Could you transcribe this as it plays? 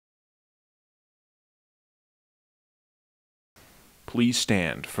Please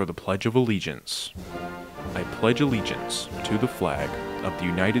stand for the Pledge of Allegiance. I pledge allegiance to the flag of the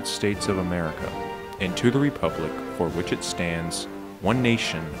United States of America and to the republic for which it stands, one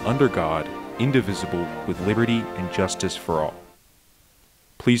nation, under God, indivisible, with liberty and justice for all.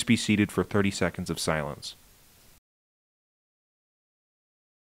 Please be seated for 30 seconds of silence.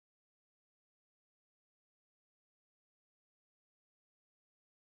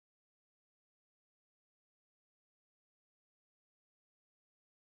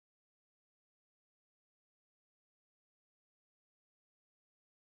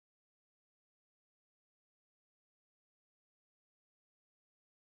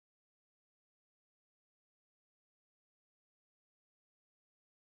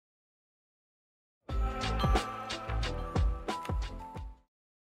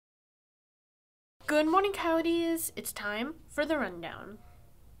 Good morning, Coyotes. It's time for the rundown.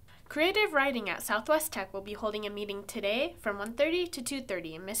 Creative Writing at Southwest Tech will be holding a meeting today from 1:30 to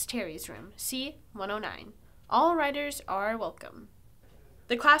 2:30 in Miss Terry's room, C109. All writers are welcome.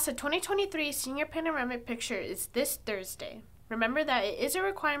 The class of 2023 Senior Panoramic Picture is this Thursday. Remember that it is a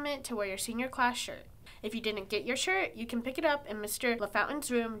requirement to wear your senior class shirt. If you didn't get your shirt, you can pick it up in Mr.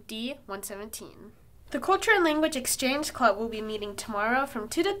 LaFountain's room, D117. The Culture and Language Exchange Club will be meeting tomorrow from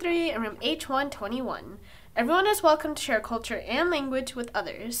 2 to 3 in room H121. Everyone is welcome to share culture and language with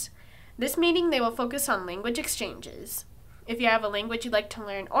others. This meeting, they will focus on language exchanges. If you have a language you'd like to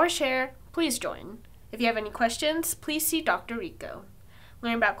learn or share, please join. If you have any questions, please see Dr. Rico.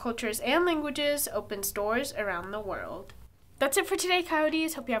 Learn about cultures and languages opens doors around the world. That's it for today,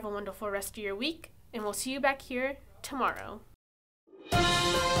 Coyotes. Hope you have a wonderful rest of your week, and we'll see you back here tomorrow.